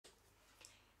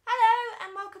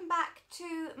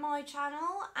to my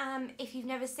channel. If you've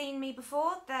never seen me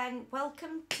before, then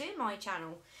welcome to my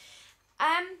channel.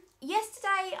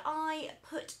 Yesterday I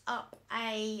put up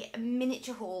a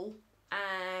miniature haul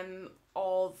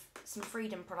of some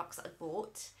Freedom products that I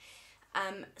bought.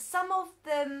 Some of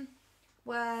them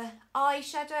were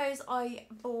eyeshadows. I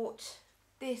bought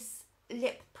this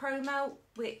lip promo,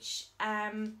 which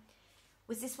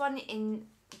was this one in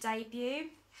debut,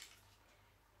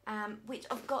 which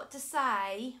I've got to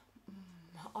say,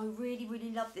 I really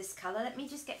love this colour. Let me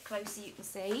just get close so you can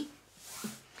see.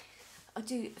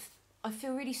 I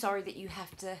feel really sorry that you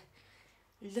have to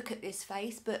look at this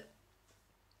face, but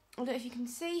I don't know if you can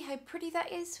see how pretty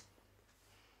that is.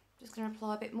 Just going to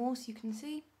apply a bit more so you can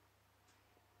see.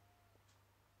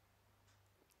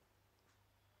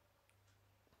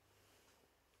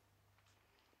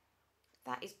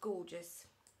 That is gorgeous.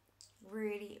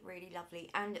 Really lovely.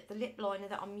 And the lip liner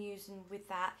that I'm using with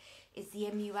that is the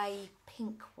MUA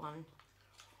pink one.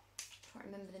 I can't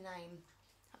remember the name.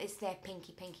 It's their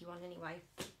pinky one anyway.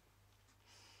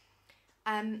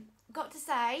 Got to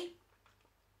say,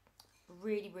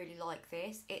 really like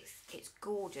this. It's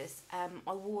gorgeous.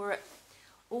 I wore it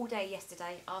all day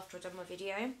yesterday after I'd done my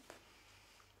video.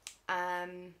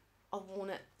 I've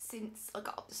worn it since I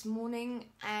got up this morning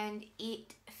and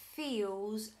it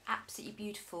feels absolutely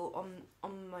beautiful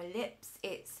on my lips.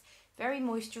 It's very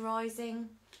moisturising,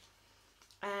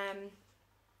 and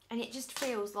it just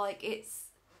feels like it's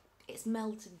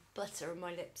melted butter on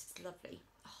my lips. It's lovely.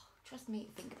 Oh, trust me,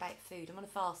 think about food. I'm on a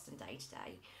fasting day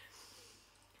today.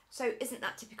 So isn't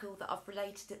that typical that I've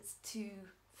related it to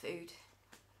food?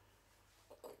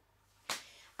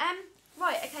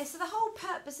 Right, okay, so the whole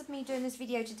purpose of me doing this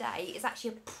video today is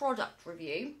actually a product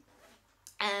review.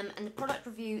 And the product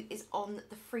review is on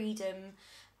the Freedom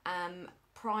eye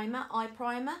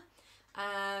primer,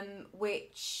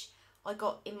 which I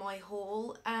got in my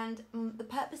haul. And the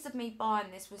purpose of me buying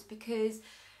this was because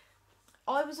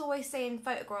I was always seeing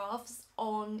photographs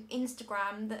on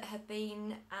Instagram that have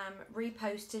been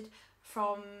reposted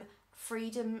from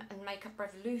Freedom and Makeup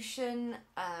Revolution,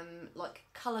 like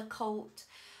Colour Cult,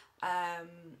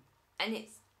 and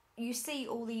you see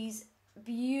all these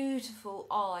beautiful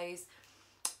eyes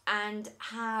and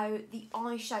how the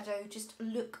eyeshadow just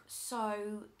look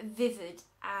so vivid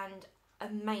and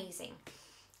amazing.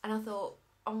 And I thought,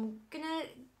 I've got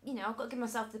to give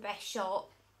myself the best shot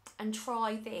and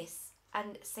try this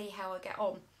and see how I get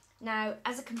on. Now,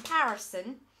 as a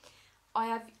comparison, I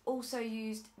have also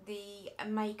used the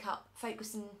Makeup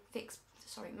Revolution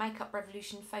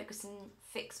Focus and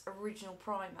Fix Original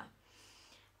Primer.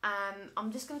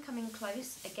 I'm just going to come in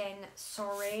close again,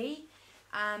 sorry,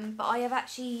 but I have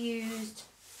actually used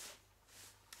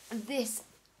this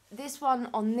one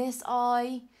on this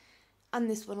eye and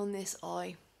this one on this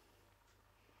eye.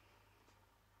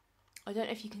 I don't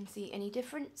know if you can see any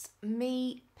difference.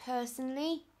 Me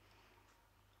personally,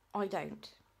 I don't.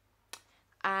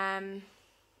 When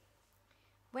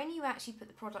you actually put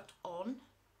the product on,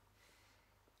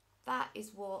 that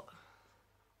is what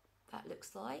that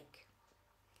looks like.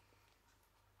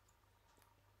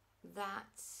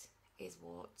 That is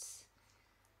what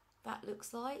that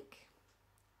looks like.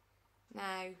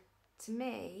 Now, to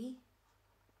me,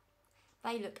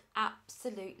 they look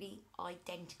absolutely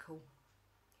identical.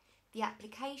 The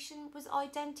application was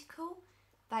identical.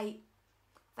 They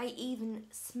even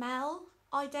smell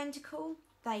identical.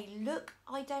 They look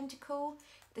identical.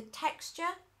 The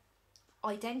texture,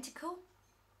 identical.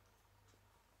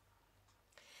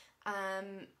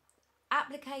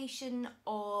 Application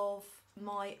of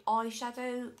my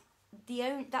eyeshadow,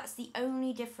 that's the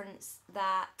only difference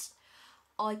that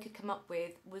I could come up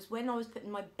with was when I was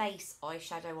putting my base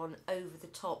eyeshadow on over the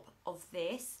top of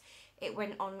this. It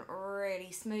went on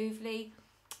really smoothly,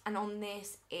 and on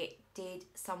this it did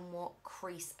somewhat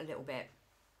crease a little bit.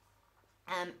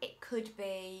 It could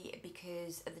be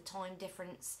because of the time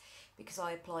difference, because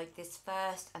I applied this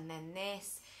first and then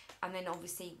this, and then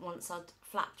obviously once I'd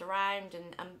flapped around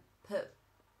and put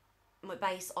my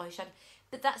base eyeshadow,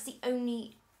 but that's the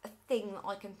only thing that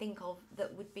I can think of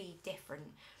that would be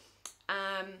different.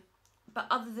 But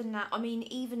other than that, I mean,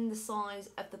 even the size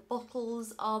of the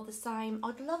bottles are the same.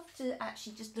 I'd love to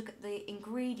actually just look at the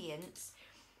ingredients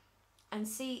and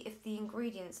see if the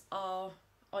ingredients are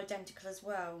identical as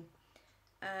well.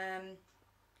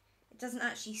 It doesn't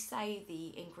actually say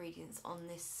the ingredients on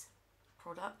this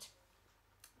product,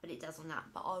 but it does on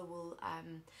that. But I will,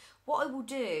 what I will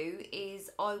do is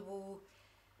I will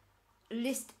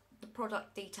list the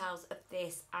product details of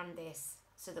this and this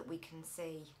so that we can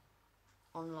see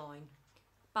online.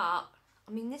 But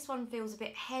I mean, this one feels a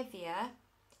bit heavier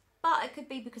but it could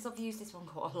be because I've used this one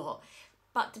quite a lot.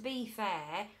 But to be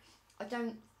fair, I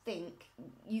don't think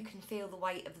you can feel the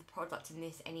weight of the product in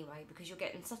this anyway, because you're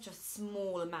getting such a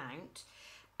small amount.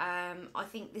 I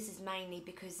think this is mainly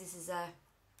because this is a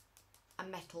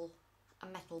metal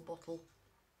bottle,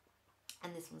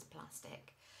 and this one's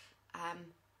plastic.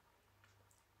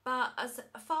 But as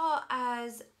far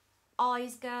as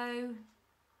eyes go,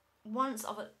 once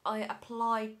I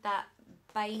applied that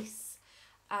base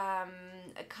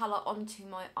colour onto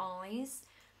my eyes,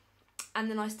 and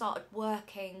then I started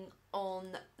working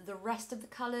on the rest of the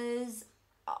colours,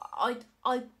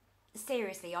 I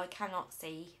seriously, I cannot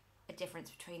see a difference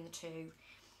between the two.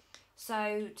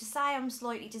 So to say I'm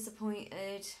slightly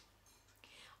disappointed,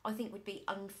 I think would be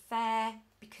unfair,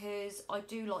 because I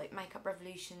do like Makeup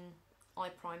Revolution eye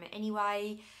primer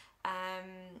anyway.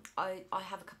 I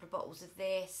have a couple of bottles of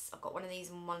this. I've got one of these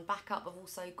and one backup. I've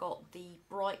also got the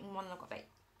Brighton one, and I've got about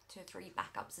 2 or 3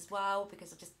 backups as well,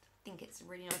 because I just think it's a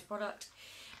really nice product.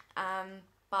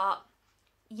 But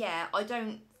yeah, I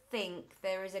don't think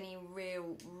there is any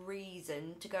real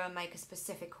reason to go and make a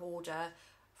specific order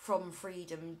from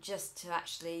Freedom just to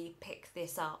actually pick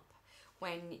this up,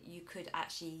 when you could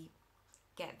actually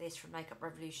get this from Makeup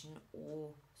Revolution or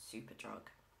Superdrug.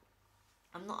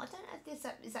 I don't know if this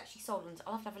is actually sold on,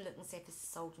 I'll have to have a look and see if this is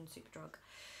sold on Superdrug.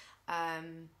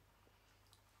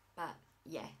 But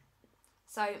yeah,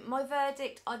 so my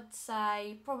verdict, I'd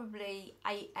say probably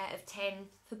 8 out of 10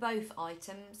 for both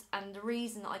items, and the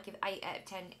reason I give 8 out of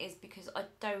 10 is because I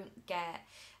don't get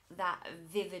that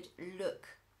vivid look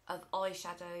of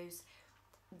eyeshadows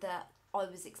that I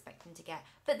was expecting to get.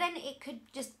 But then it could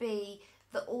just be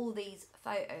that all these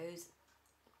photos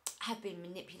have been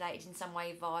manipulated in some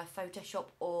way via Photoshop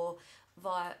or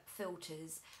via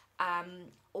filters.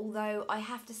 Although I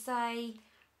have to say,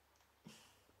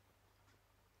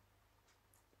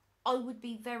 I would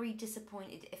be very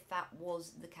disappointed if that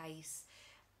was the case,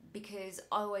 because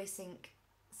I always think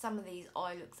some of these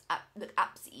eye looks look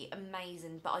absolutely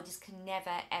amazing, but I just can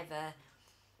never ever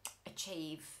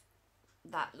achieve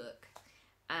that look.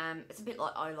 It's a bit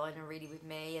like eyeliner really with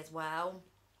me as well.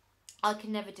 I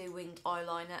can never do winged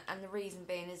eyeliner, and the reason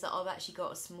being is that I've actually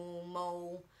got a small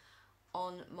mole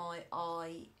on my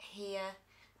eye here,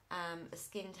 a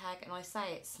skin tag, and I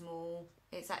say it's small,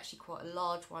 it's actually quite a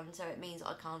large one, so it means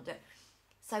I can't do it.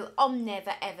 So I'm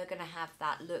never ever going to have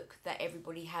that look that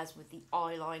everybody has with the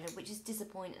eyeliner, which is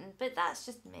disappointing, but that's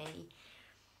just me.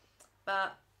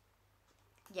 But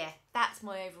yeah, that's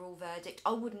my overall verdict.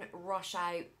 I wouldn't rush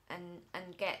out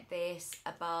and get this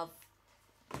above,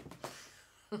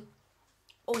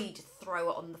 or you just throw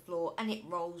it on the floor and it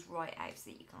rolls right out so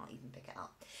that you can't even pick it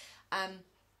up.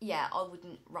 Yeah, I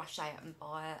wouldn't rush out and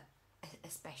buy it,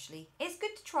 especially. It's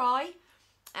good to try,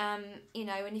 you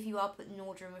know, and if you are putting an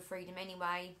order in with Freedom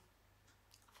anyway,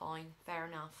 fine, fair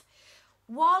enough.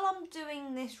 While I'm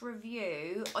doing this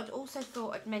review, I'd also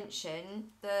thought I'd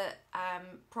mention the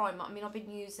primer. I mean, I've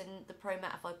been using the Pro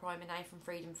Mattify primer now from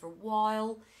Freedom for a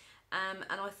while, and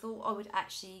I thought I would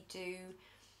actually do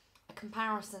a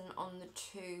comparison on the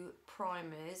two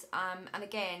primers. And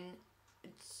again,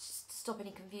 just to stop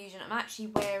any confusion, I'm actually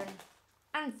wearing,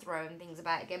 and throwing things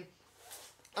about again,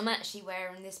 I'm actually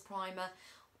wearing this primer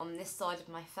on this side of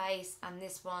my face and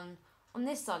this one on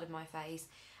this side of my face.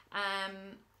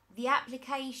 The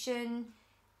application,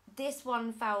 this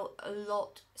one felt a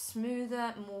lot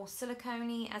smoother, more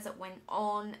silicone-y as it went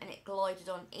on, and it glided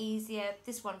on easier.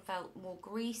 This one felt more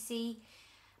greasy.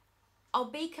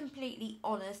 I'll be completely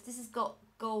honest, this has got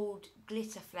gold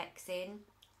glitter flecks in.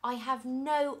 I have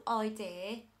no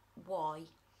idea why.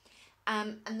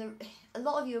 And a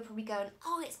lot of you are probably going,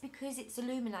 oh, it's because it's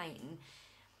illuminating.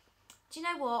 Do you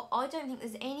know what? I don't think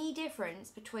there's any difference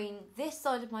between this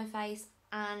side of my face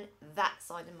and that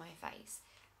side of my face.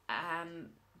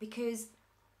 Because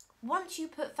once you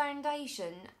put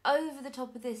foundation over the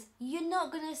top of this, you're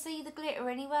not going to see the glitter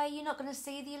anyway. You're not going to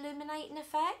see the illuminating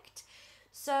effect.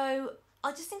 So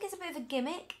I just think it's a bit of a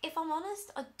gimmick, if I'm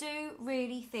honest. I do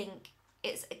really think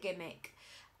it's a gimmick.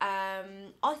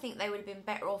 I think they would have been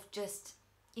better off just,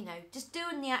 you know, just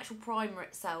doing the actual primer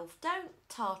itself. Don't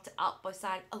tart it up by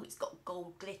saying, oh, it's got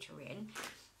gold glitter in.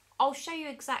 I'll show you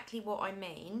exactly what I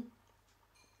mean,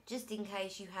 just in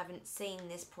case you haven't seen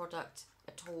this product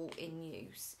at all in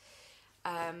use.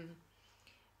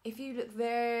 If you look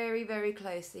very, very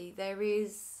closely, there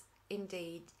is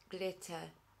indeed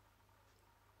glitter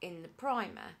in the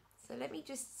primer. So let me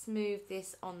just smooth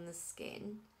this on the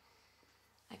skin.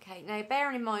 Okay, now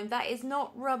bearing in mind that is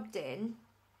not rubbed in.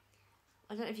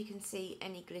 I don't know if you can see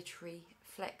any glittery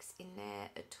flecks in there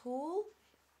at all.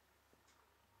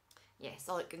 Yes,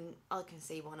 I can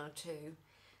see one or two.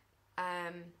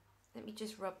 Let me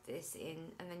just rub this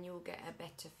in and then you'll get a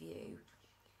better view.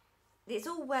 It's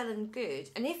all well and good,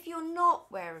 and if you're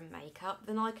not wearing makeup,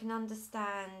 then I can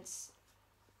understand.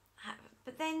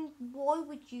 But then why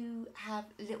would you have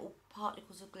little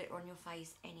particles of glitter on your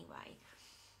face anyway?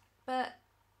 But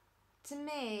to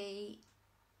me,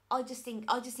 I just think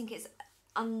it's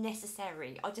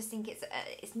unnecessary. I just think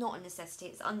it's not a necessity.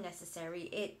 It's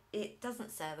unnecessary. It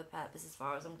doesn't serve a purpose as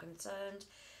far as I'm concerned.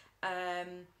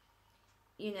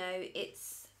 You know,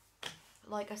 it's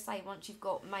like I say, once you've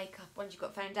got makeup, once you've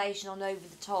got foundation on over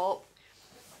the top,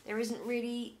 there isn't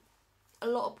really a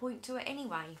lot of point to it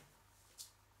anyway.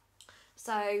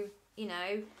 So, you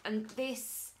know, and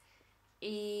this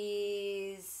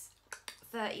is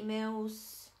 30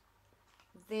 mils.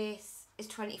 This is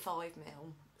 25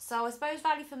 mil. So I suppose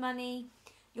value for money,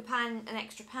 you're paying an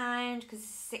extra £1 because this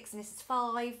is 6 and this is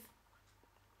 5.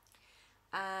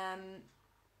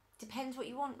 Depends what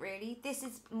you want really. This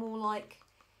is more like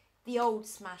the old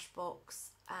Smashbox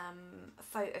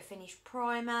photo finish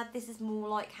primer. This is more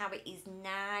like how it is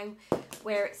now,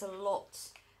 where it's a lot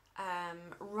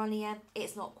runnier.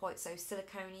 It's not quite so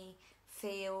silicone-y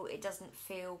feel. It doesn't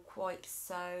feel quite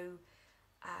so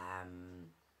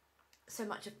so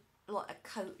much like a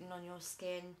coating on your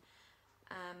skin.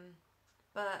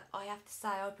 But I have to say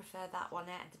I prefer that one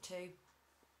out of the two.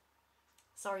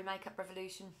 Sorry, Makeup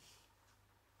Revolution.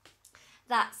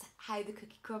 That's how the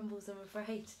cookie crumbles, I'm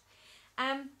afraid.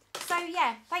 So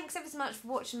yeah, thanks ever so much for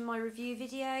watching my review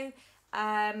video.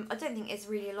 I don't think there's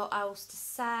really a lot else to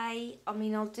say. I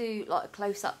mean, I'll do like a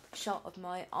close-up shot of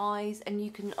my eyes, and you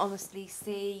can honestly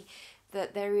see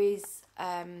that there is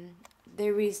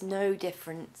no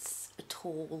difference at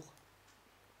all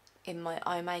in my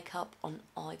eye makeup on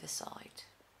either side.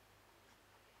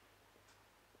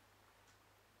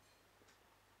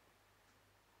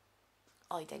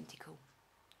 Identical.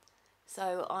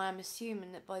 So I am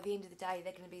assuming that by the end of the day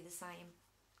they're going to be the same.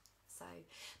 So,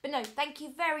 but no, thank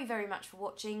you very, very much for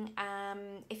watching.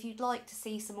 If you'd like to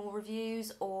see some more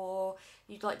reviews or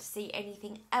you'd like to see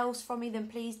anything else from me, then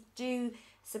please do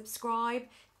subscribe.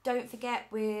 Don't forget,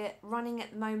 we're running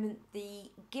at the moment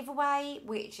the giveaway,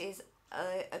 which is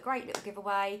a great little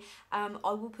giveaway. I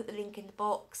will put the link in the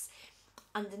box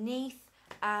underneath.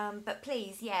 But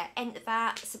please, yeah, enter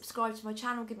that, subscribe to my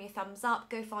channel, give me a thumbs up,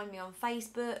 go find me on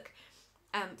Facebook,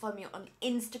 find me on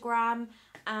Instagram,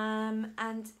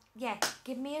 and yeah,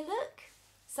 give me a look.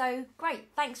 So great,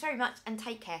 thanks very much and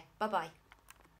take care. Bye bye.